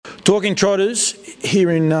Talking Trotters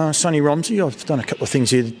here in sunny Romsey. I've done a couple of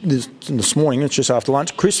things here this morning. It's just after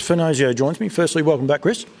lunch. Svanosio joins me. Firstly, welcome back,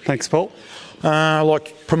 Chris. Thanks, Paul.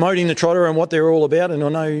 Like promoting the Trotter and what they're all about, and I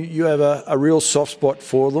know you have a real soft spot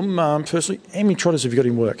for them. Firstly, how many Trotters have you got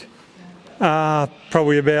in work?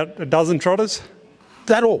 Probably about a dozen Trotters.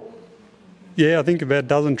 That all? Yeah, I think about a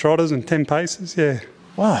dozen Trotters and 10 paces, yeah.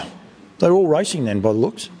 Wow. They're all racing then, by the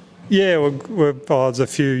looks? Yeah, there's a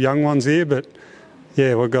few young ones here, but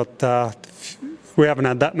yeah, we've got... we haven't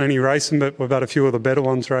had that many racing, but we've had a few of the better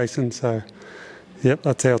ones racing, so yep,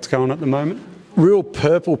 that's how it's going at the moment. Real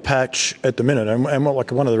purple patch at the minute, and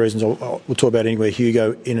like one of the reasons we'll talk about anyway,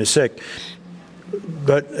 Hugo, in a sec.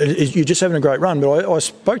 But you're just having a great run. But I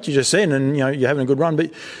spoke to you just then, and you're having a good run.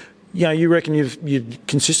 But you reckon you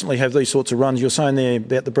consistently have these sorts of runs. You're saying there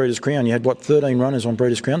about the Breeders' Crown. You had 13 runners on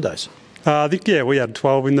Breeders' Crown days. I think we had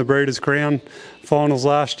 12 in the Breeders' Crown finals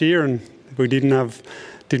last year, and we didn't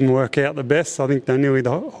work out the best. I think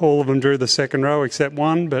all of them drew the second row except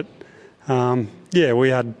one. But we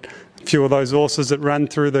had a few of those horses that ran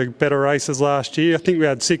through the better races last year. I think we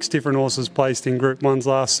had 6 different horses placed in Group 1s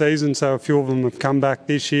last season, so a few of them have come back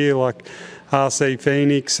this year, like RC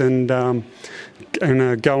Phoenix and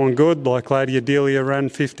Going Good, like Lady Adelia ran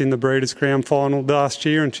 5th in the Breeders' Crown final last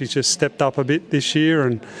year, and she's just stepped up a bit this year.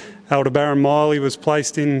 And Aldebaran Miley was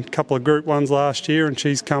placed in a couple of Group 1s last year, and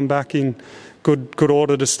she's come back in good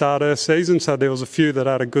order to start her season. So there was a few that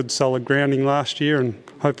had a good solid grounding last year, and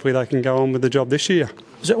hopefully they can go on with the job this year.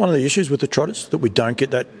 Is that one of the issues with the Trotters, that we don't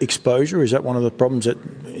get that exposure? Is that one of the problems that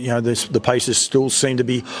the paces still seem to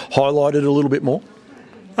be highlighted a little bit more?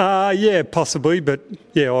 Yeah, possibly, but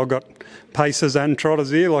yeah, I've got pacers and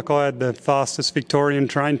Trotters here. Like I had the fastest Victorian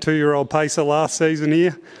trained 2-year-old pacer last season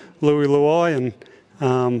here, Louis Luai,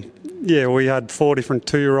 and we had 4 different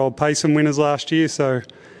 2-year-old pacing winners last year. So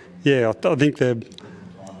yeah, I think they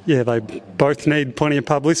both need plenty of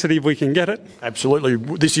publicity if we can get it. Absolutely.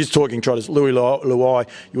 This is Talking Trotters. Louis Luai,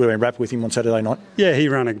 you would have been wrapped with him on Saturday night. Yeah, he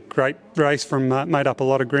ran a great race made up a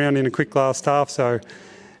lot of ground in a quick last half, so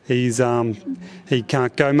he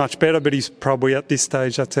can't go much better, but he's probably at this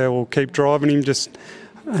stage, that's how we'll keep driving him,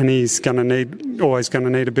 and he's always going to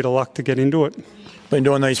need a bit of luck to get into it. Been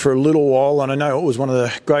doing these for a little while, and I know it was one of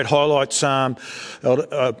the great highlights.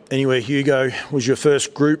 Anyway, Hugo was your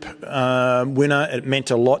first group winner. It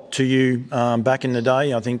meant a lot to you back in the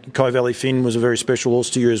day. I think Kai Valley Finn was a very special horse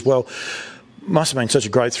to you as well. Must have been such a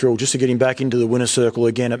great thrill just to get him back into the winner's circle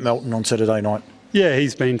again at Melton on Saturday night. Yeah,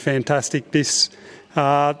 he's been fantastic. It's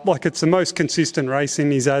the most consistent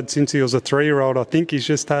racing he's had since he was a 3-year-old. I think he's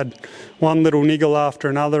just had one little niggle after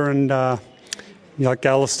another, and like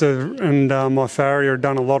Alistair and my farrier have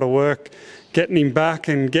done a lot of work getting him back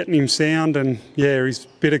and getting him sound, and yeah, he's a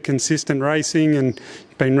bit of consistent racing and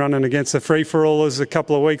been running against the free-for-allers a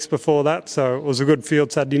couple of weeks before that, so it was a good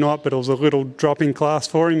field Saturday night, but it was a little drop in class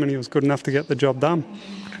for him, and he was good enough to get the job done.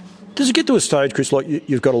 Does it get to a stage, Chris, like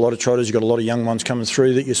you've got a lot of Trotters, you've got a lot of young ones coming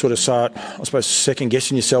through, that you sort of start, I suppose,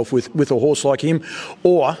 second-guessing yourself with a horse like him?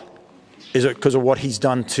 Or is it because of what he's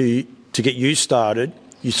done to get you started,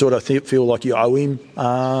 you sort of feel like you owe him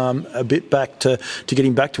a bit back to get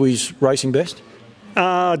him back to his racing best?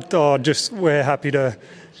 We're happy to...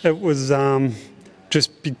 It was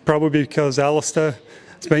probably because Alistair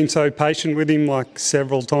has been so patient with him, like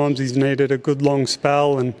several times he's needed a good long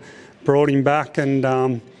spell and brought him back,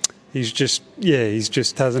 and he just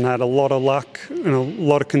hasn't had a lot of luck and a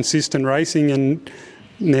lot of consistent racing, and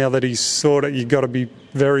now that you've got to be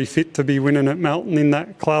very fit to be winning at Melton in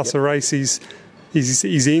that class of race he's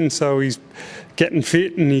in, so he's getting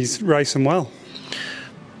fit and he's racing well.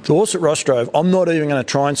 The horse that Ross drove, I'm not even going to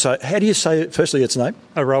try and say, how do you say it? Firstly, its name?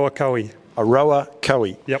 Aroa Cowie. Aroa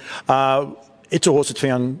Cowie. Yep. It's a horse that's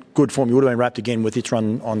found good form. You would have been wrapped again with its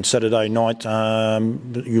run on Saturday night.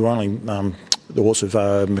 You only... the horse of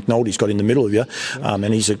McNulty's got in the middle of you,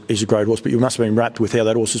 and he's a great horse, but you must have been wrapped with how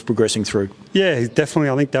that horse is progressing through. Yeah, definitely.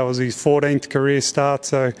 I think that was his 14th career start,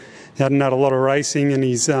 so he hadn't had a lot of racing, and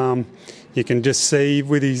he's you can just see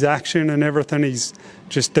with his action and everything, he's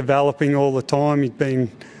just developing all the time. He'd been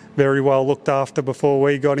very well looked after before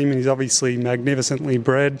we got him, and he's obviously magnificently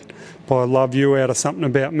bred by Love You out of Something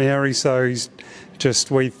About Mary, so he's just,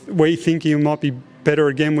 we think he might be better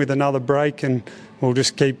again with another break, and we'll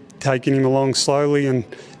just keep taking him along slowly, and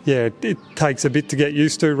yeah, it takes a bit to get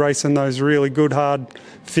used to racing those really good, hard,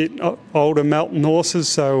 fit, older Melton horses,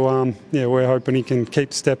 so we're hoping he can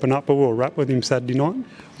keep stepping up, but we'll wrap with him Saturday night.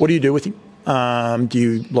 What do you do with him? Do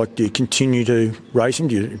you continue to race him?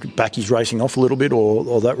 Do you back his racing off a little bit,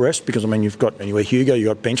 or that rest? Because I mean, you've got anyway Hugo, you've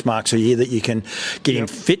got benchmarks here that you can get him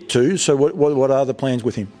fit to. So what are the plans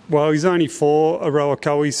with him? Well, he's only 4 Aroa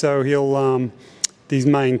Cowie, so he'll his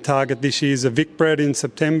main target this year is a Vic bred in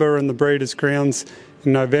September and the Breeders' Crowns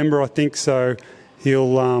in November, I think. So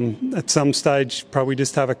he'll at some stage probably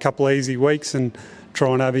just have a couple of easy weeks and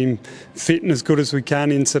try and have him fit and as good as we can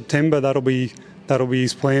in September. That'll be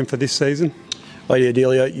his plan for this season. Lady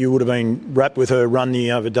Adelia, you would have been wrapped with her run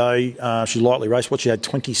the other day. She lightly raced. She had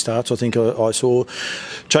 20 starts, I think I saw.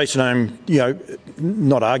 Chasing home,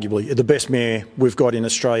 not arguably, the best mare we've got in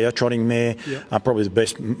Australia, trotting mare, probably the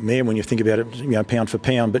best mare when you think about it, pound for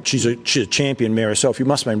pound. But she's a champion mare herself. You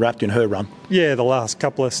must have been wrapped in her run. Yeah, the last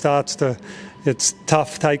couple of starts it's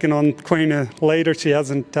tough taking on Queen of Leader. She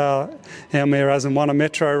hasn't, our mare hasn't won a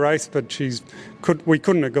metro race, but we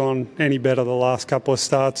couldn't have gone any better the last couple of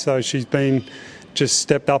starts. So she's been just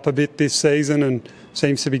stepped up a bit this season and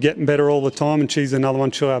seems to be getting better all the time. And she's another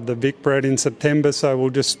one. She'll have the Vic bred in September, so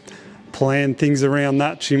we'll just plan things around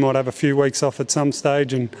that. She might have a few weeks off at some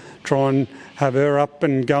stage and try and have her up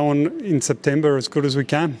and going in September as good as we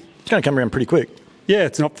can. It's going to come around pretty quick. Yeah,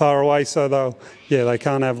 it's not far away, so they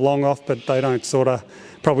can't have long off, but they don't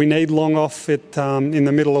probably need long off in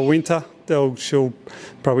the middle of winter. She'll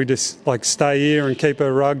probably just stay here and keep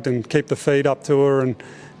her rugged and keep the feed up to her and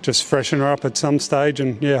just freshen her up at some stage.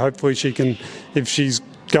 And hopefully she can, if she's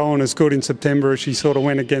going as good in September as she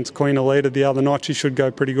went against Queen of Leader the other night, she should go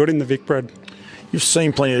pretty good in the Vic bred. You've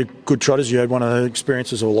seen plenty of good trotters. You had one of the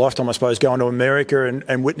experiences of a lifetime, I suppose, going to America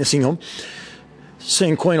and witnessing them.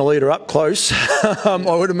 Seeing Queen of Leader up close, I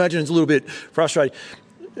would imagine it's a little bit frustrating.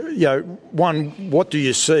 One, what do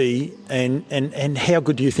you see and how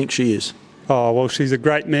good do you think she is? Oh, well, she's a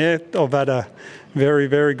great mare. I've had a very,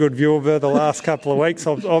 very good view of her the last couple of weeks.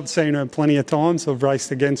 I've seen her plenty of times. I've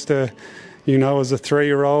raced against her, as a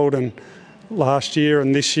 3-year-old and last year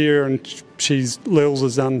and this year, and Lils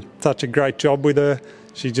has done such a great job with her.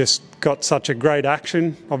 She just got such a great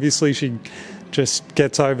action. Obviously, she just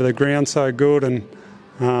gets over the ground so good, and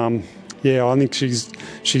I think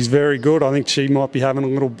she's very good. I think she might be having a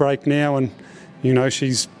little break now, and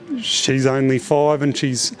she's only 5, and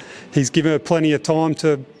he's given her plenty of time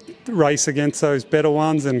to race against those better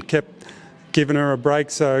ones and kept giving her a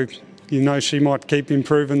break. So she might keep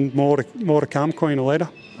improving more to come. Queen of Leader.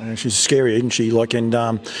 She's scary, isn't she?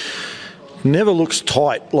 Never looks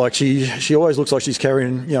tight. She always looks like she's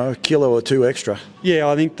carrying a kilo or 2 extra. Yeah,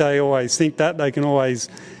 I think they always think that they can always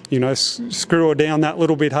screw her down that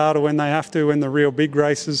little bit harder when they have to. In the real big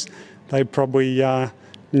races, they probably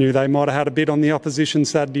knew they might have had a bit on the opposition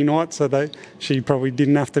Saturday night, so she probably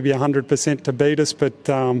didn't have to be 100% to beat us. But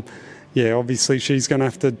obviously she's going to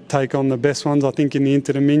have to take on the best ones. I think in the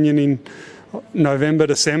Inter-Dominion in November,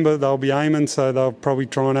 December they'll be aiming, so they'll probably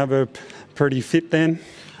try and have her pretty fit then.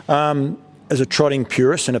 As a trotting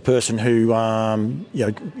purist and a person who, I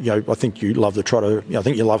think you love the trotter. I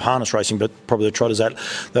think you love harness racing, but probably the trotter's that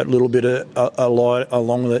little bit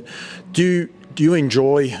along with it. Do you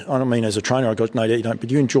enjoy? I don't mean as a trainer, I got no doubt you don't. But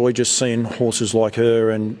do you enjoy just seeing horses like her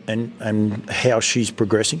and how she's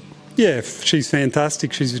progressing? Yeah, she's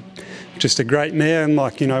fantastic. She's just a great mare, and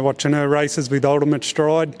watching her races with Ultimate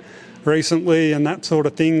Stride recently and that sort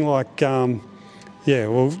of thing. You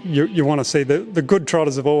want to see the good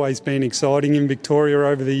trotters have always been exciting in Victoria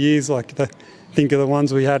over the years. Think of the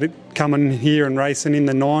ones we had coming here and racing in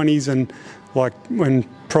the 90s, and when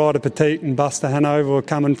Pride of Petite and Buster Hanover were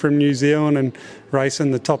coming from New Zealand and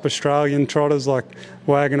racing the top Australian trotters like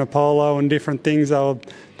Wagon Apollo and different things. They were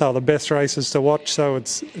the best races to watch. So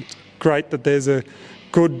it's great that there's a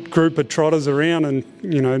good group of trotters around, and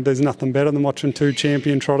there's nothing better than watching 2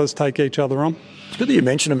 champion trotters take each other on. It's good that you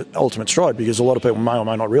mentioned Ultimate Stride, because a lot of people may or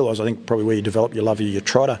may not realise, I think probably where you develop your love of your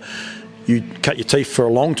trotter, you cut your teeth for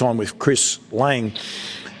a long time with Chris Lang.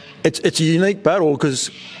 It's a unique battle,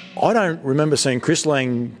 because I don't remember seeing Chris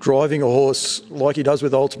Lang driving a horse like he does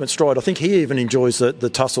with Ultimate Stride. I think he even enjoys the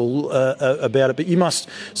tussle about it. But you must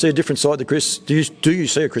see a different side to Chris. Do you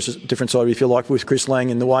see a different side, if you like, with Chris Lang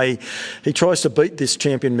in the way he tries to beat this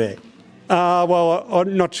champion mare? Well,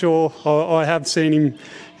 I'm not sure. I have seen him.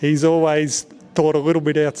 He's always thought a little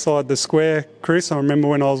bit outside the square, Chris. I remember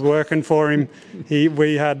when I was working for him,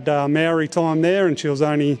 we had Maori time there, and she was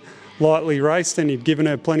only lightly raced, and he'd given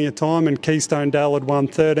her plenty of time, and Keystone Dal had won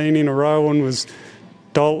 13 in a row and was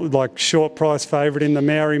short price favourite in the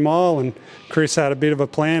Maori Mile, and Chris had a bit of a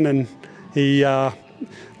plan, and he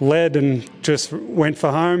led and just went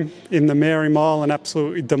for home in the Maori Mile and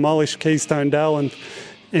absolutely demolished Keystone Dal and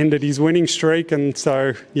ended his winning streak. And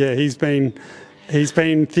so he's been He's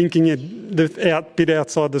been thinking a bit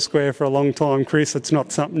outside the square for a long time, Chris. It's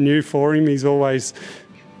not something new for him. He's always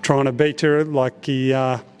trying to beat her. Like he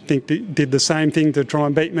did the same thing to try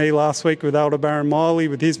and beat me last week with Aldebaran Miley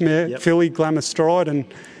with his mare, filly, Glamour Stride, and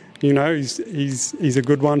you know he's a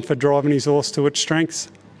good one for driving his horse to its strengths.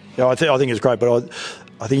 Yeah, I think it's great, but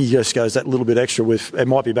I think he just goes that little bit extra with, it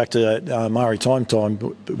might be back to Murray time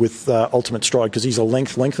with Ultimate Stride, because he's a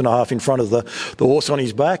length and a half in front of the horse on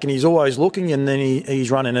his back, and he's always looking, and then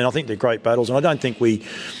he's running, and I think they're great battles, and I don't think we,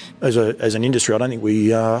 as an industry, I don't think we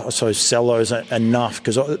sell those enough,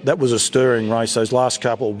 because that was a stirring race, those last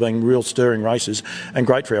couple being real stirring races, and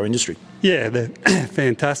great for our industry. Yeah, they're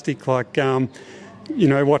fantastic, like, you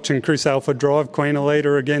know, watching Chris Alford drive Queen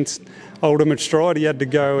Elida against Ultimate Stride, he had to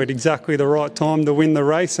go at exactly the right time to win the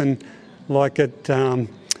race, and like it,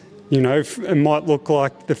 you know, it might look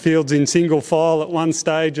like the field's in single file at one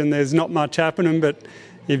stage and there's not much happening, but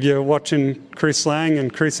if you're watching Chris Lang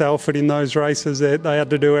and Chris Alford in those races, they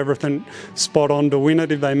had to do everything spot on to win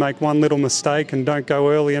it. If they make one little mistake and don't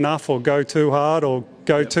go early enough or go too hard or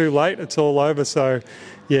go too late, it's all over. So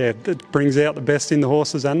yeah, it brings out the best in the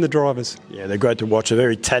horses and the drivers. Yeah, they're great to watch. They're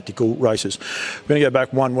very tactical races. We're going to go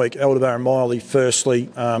back 1 week. Aldebaran Miley, firstly,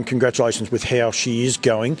 congratulations with how she is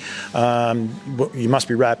going. You must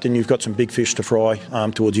be wrapped, and you've got some big fish to fry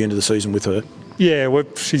towards the end of the season with her. Yeah,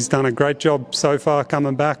 she's done a great job so far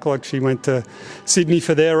coming back. Like, she went to Sydney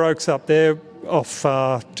for their Oaks up there off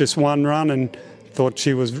just one run and thought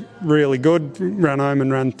she was really good. Ran home and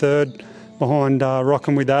ran third behind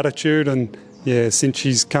Rockin' With Attitude, and yeah, since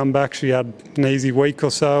she's come back, she had an easy week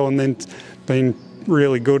or so, and then been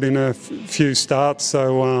really good in a few starts.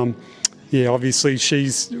 So, yeah, obviously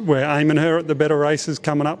we're aiming her at the better races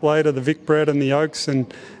coming up later, the Vic Bred and the Oaks,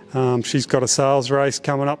 and she's got a sales race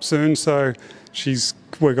coming up soon. So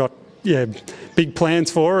we've got big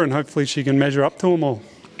plans for her, and hopefully she can measure up to them all.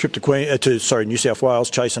 Trip to New South Wales,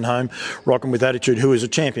 chasing home, Rockin' With Attitude, who is a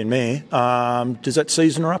champion mare. Does that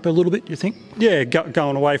season her up a little bit, do you think? Yeah,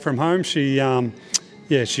 going away from home, she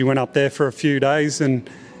went up there for a few days, and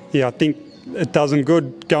yeah, I think it does them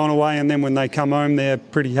good going away, and then when they come home, they're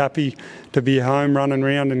pretty happy to be home, running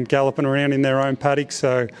around and galloping around in their own paddock.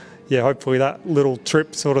 So yeah, hopefully that little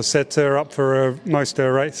trip sort of sets her up for most of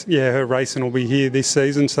her race. Yeah, her racing will be here this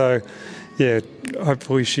season, so yeah,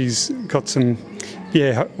 hopefully she's got some.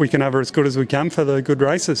 Yeah, we can have her as good as we can for the good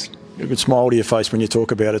races. A good smile to your face when you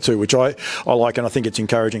talk about it too, which I like, and I think it's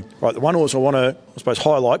encouraging. Right, the one horse I want to, I suppose,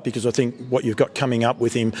 highlight, because I think what you've got coming up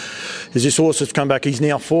with him is this horse that's come back. He's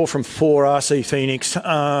now 4 from 4, RC Phoenix.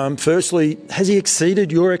 Firstly, has he exceeded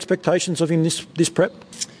your expectations of him this prep?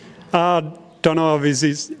 Don't know if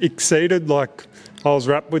he's exceeded. Like, I was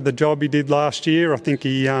wrapped with the job he did last year. I think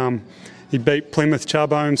he beat Plymouth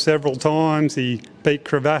Chubb home several times. He beat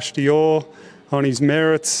Cravache d'Or on his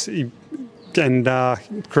merits, and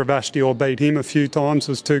Cravache d'Or beat him a few times,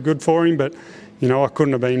 was too good for him, but you know, I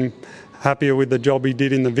couldn't have been happier with the job he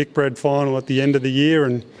did in the Vic Bred final at the end of the year.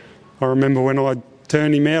 And I remember when I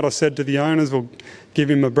turned him out, I said to the owners, we'll give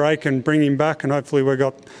him a break and bring him back, and hopefully we've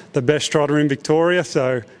got the best trotter in Victoria.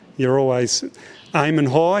 So you're always aiming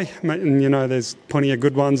high, and you know, there's plenty of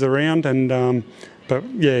good ones around, and but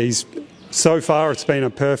yeah, so far it's been a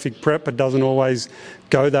perfect prep. It doesn't always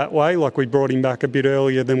go that way. Like, we brought him back a bit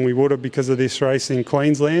earlier than we would have because of this race in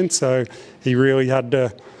Queensland, so he really had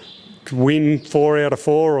to win 4 out of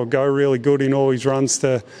 4 or go really good in all his runs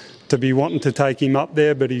to be wanting to take him up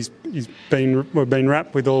there. But we've been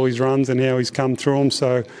wrapped with all his runs and how he's come through them.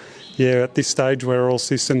 So yeah, at this stage where all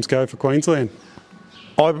systems go for Queensland.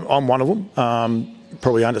 I'm one of them.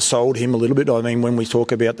 Probably undersold him a little bit. I mean, when we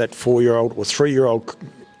talk about that 4-year-old or 3-year-old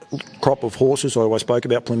crop of horses, I always spoke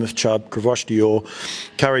about Plymouth Chubb, Cravache d'Or,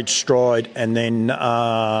 Courage Stride, and then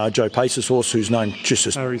Joe Pace's horse, who's known just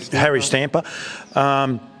as Harry Stamper.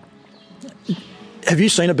 Have you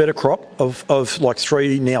seen a better crop of like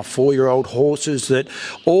 3, now 4-year-old horses that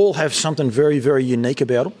all have something very, very unique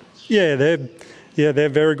about them? Yeah, they're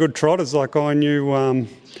very good trotters. Like, I knew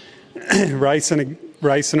racing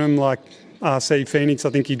them, like RC Phoenix, I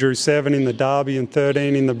think he drew 7 in the Derby and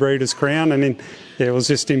 13 in the Breeders' Crown, and then it was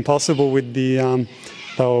just impossible with the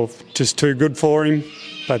they were just too good for him.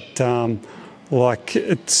 But like,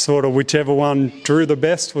 it's sort of whichever one drew the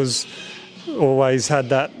best was always had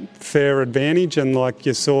that fair advantage. And like,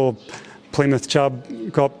 you saw Plymouth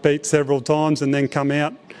Chubb got beat several times and then come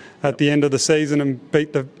out at the end of the season and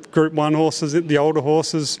beat the Group 1 horses, the older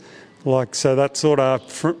horses. Like, so that sort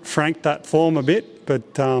of franked that form a bit. But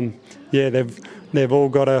yeah, they've all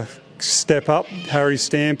got to step up. Harry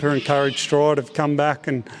Stamper and Courage Stride have come back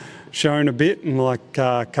and shown a bit, and like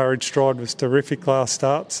Courage Stride was terrific last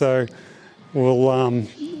start. So we'll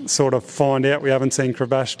sort of find out. We haven't seen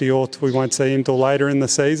Cravashti, or we won't see him till later in the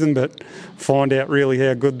season, but find out really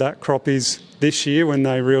how good that crop is this year when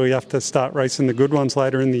they really have to start racing the good ones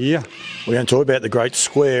later in the year. We're going to talk about the Great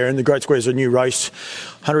Square, and the Great Square is a new race,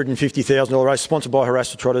 $150,000 race, sponsored by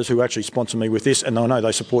Harasta Trotters, who actually sponsor me with this, and I know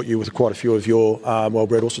they support you with quite a few of your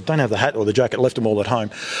well-bred horses. Don't have the hat or the jacket, left them all at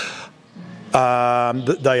home.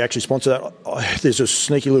 They actually sponsor that. There's a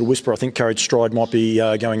sneaky little whisper, I think Courage Stride might be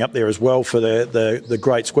going up there as well for the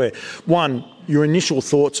Great Square. One, your initial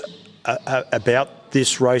thoughts about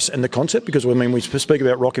this race and the concept, because I mean we speak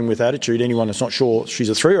about rocking with attitude. Anyone that's not sure, she's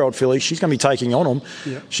a 3-year-old filly, she's going to be taking on them.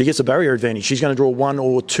 Yep. She gets a barrier advantage, she's going to draw 1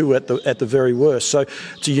 or 2 at the very worst, so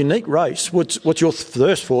it's a unique race. What's your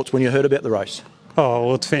first thoughts when you heard about the race? Oh,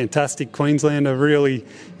 well, it's fantastic. Queensland are really,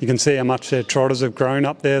 you can see how much their trotters have grown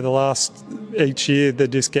up there each year. They're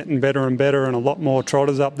just getting better and better, and a lot more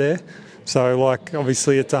trotters up there. So, like,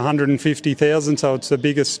 obviously it's 150,000, so it's the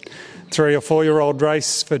biggest 3 or 4-year-old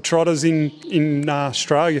race for trotters in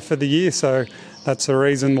Australia for the year. So that's the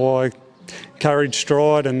reason why Courage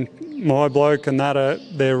Stride and my bloke and that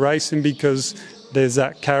they're racing, because there's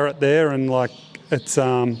that carrot there, and like it's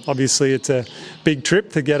obviously it's a big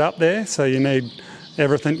trip to get up there. So you need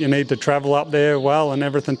everything. You need to travel up there well and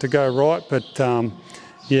everything to go right. But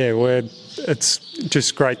yeah, it's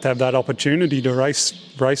just great to have that opportunity to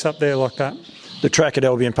race up there like that. The track at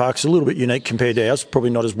Albion Park is a little bit unique compared to ours, probably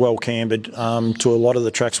not as well cambered to a lot of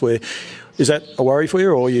the tracks. Is that a worry for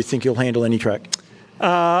you, or you think he'll handle any track?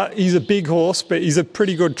 He's a big horse, but he's a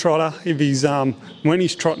pretty good trotter. If he's when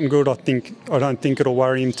he's trotting good, I don't think it'll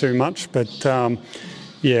worry him too much. But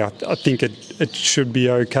yeah, I think it should be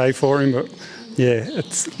okay for him. But yeah,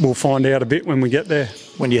 we'll find out a bit when we get there.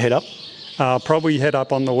 When do you head up? Probably head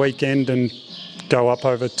up on the weekend and go up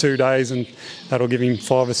over 2 days, and that'll give him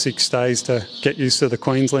 5 or 6 days to get used to the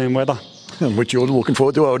Queensland weather. Which you're looking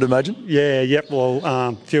forward to, I would imagine. Yeah, yep. Well,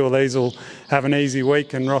 a few of these will have an easy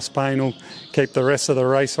week, and Ross Payne will keep the rest of the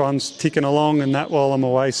race ones ticking along, and that while I'm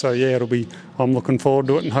away. So yeah, I'm looking forward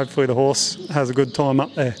to it, and hopefully the horse has a good time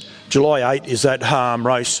up there. July 8 is that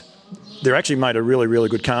race. They're actually made a really, really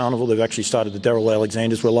good carnival. They've actually started the Darryl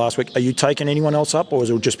Alexanders were last week. Are you taking anyone else up, or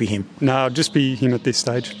will it just be him? No, just be him at this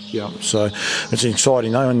stage. Yeah, so it's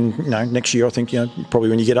exciting though, and next year I think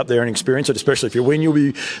probably when you get up there and experience it, especially if you win,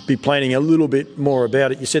 you'll be planning a little bit more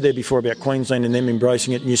about it. You said there before about Queensland and them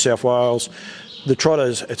embracing it, New South Wales. The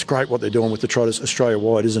Trotters, it's great what they're doing with the Trotters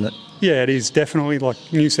Australia-wide, isn't it? Yeah, it is definitely. Like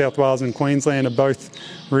New South Wales and Queensland are both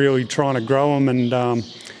really trying to grow them, and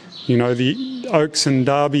the Oaks and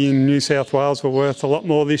Derby in New South Wales were worth a lot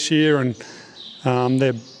more this year, and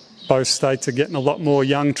both states are getting a lot more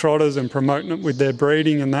young trotters and promoting it with their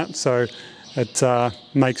breeding and that, so it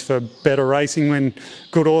makes for better racing when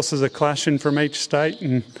good horses are clashing from each state,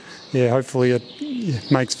 and yeah, hopefully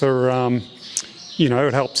it makes for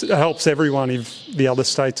it helps everyone if the other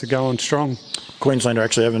states are going strong. Queensland are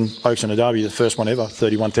actually having Oaks and a Derby, the first one ever,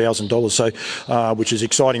 $31,000, so which is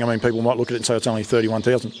exciting. I mean, people might look at it and say it's only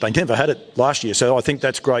 $31,000. They never had it last year, so I think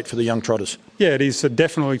that's great for the young trotters. Yeah, it is. So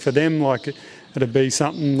definitely for them, like it'd be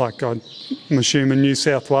something like I'm assuming New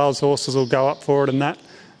South Wales horses will go up for it, and that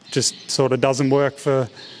just sort of doesn't work for a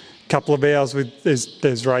couple of hours.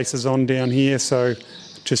 There's races on down here, so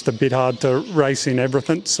just a bit hard to race in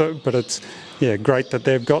everything. So, but it's great that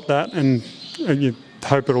they've got that, and you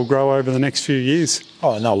hope it'll grow over the next few years.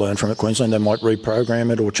 Oh, and they'll learn from it. Queensland, they might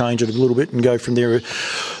reprogram it or change it a little bit and go from there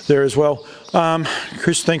as well.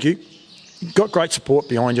 Chris, thank you. You've got great support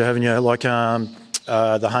behind you, haven't you? Like the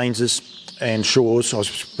Hayneses and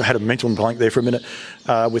Shaws. I had a mental blank there for a minute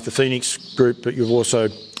with the Phoenix group, but you've also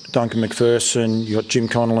Duncan McPherson, you've got Jim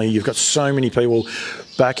Connolly, you've got so many people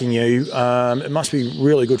backing you. It must be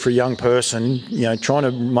really good for a young person, trying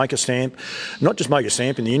to make a stamp, not just make a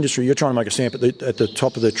stamp in the industry, you're trying to make a stamp at the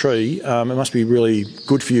top of the tree. It must be really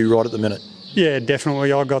good for you right at the minute. Yeah,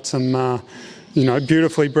 definitely. I got some,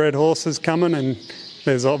 beautifully bred horses coming, and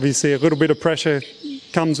there's obviously a little bit of pressure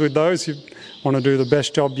comes with those. You want to do the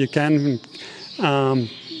best job you can, and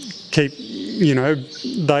keep,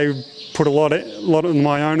 they put a lot of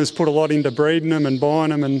my owners put a lot into breeding them and buying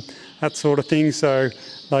them and that sort of thing, so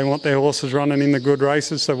they want their horses running in the good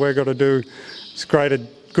races, so we've got to do as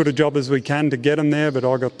good a job as we can to get them there. But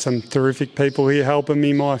I got some terrific people here helping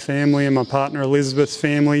me, my family and my partner Elizabeth's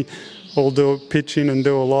family all do pitching and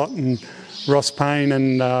do a lot, and Ross Payne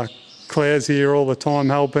and Claire's here all the time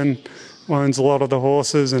helping, owns a lot of the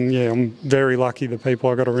horses, and yeah, I'm very lucky the people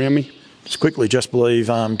I got around me. Just quickly, just believe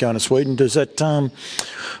going to Sweden. Does that, I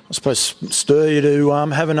suppose, stir you to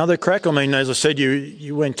have another crack? I mean, as I said,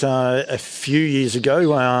 you went a few years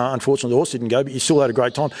ago. Unfortunately, the horse didn't go, but you still had a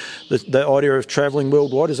great time. The idea of travelling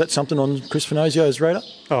worldwide, is that something on Chris Svanosio's radar?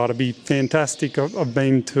 Oh, it'd be fantastic. I've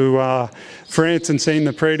been to France and seen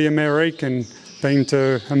the Prix d'Amérique and been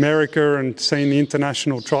to America and seen the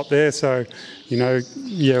international trot there. So,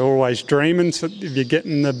 you're always dreaming. So if you're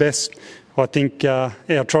getting the best, I think our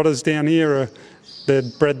trotters down here, they're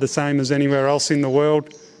bred the same as anywhere else in the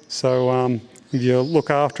world. So if you look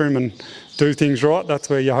after them and do things right, that's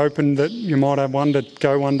where you're hoping that you might have one to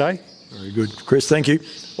go one day. Very good. Chris, thank you.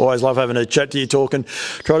 Always love having a chat to you talking.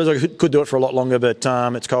 Trotters, I could do it for a lot longer, but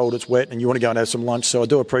it's cold, it's wet, and you want to go and have some lunch, so I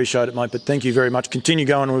do appreciate it, mate. But thank you very much. Continue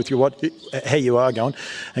going with how you are going,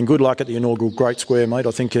 and good luck at the inaugural Great Square, mate.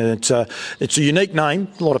 I think it's a unique name.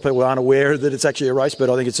 A lot of people aren't aware that it's actually a race, but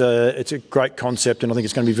I think it's a great concept, and I think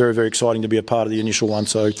it's going to be very, very exciting to be a part of the initial one.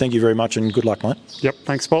 So thank you very much, and good luck, mate. Yep,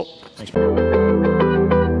 thanks, Paul. Thanks, Paul.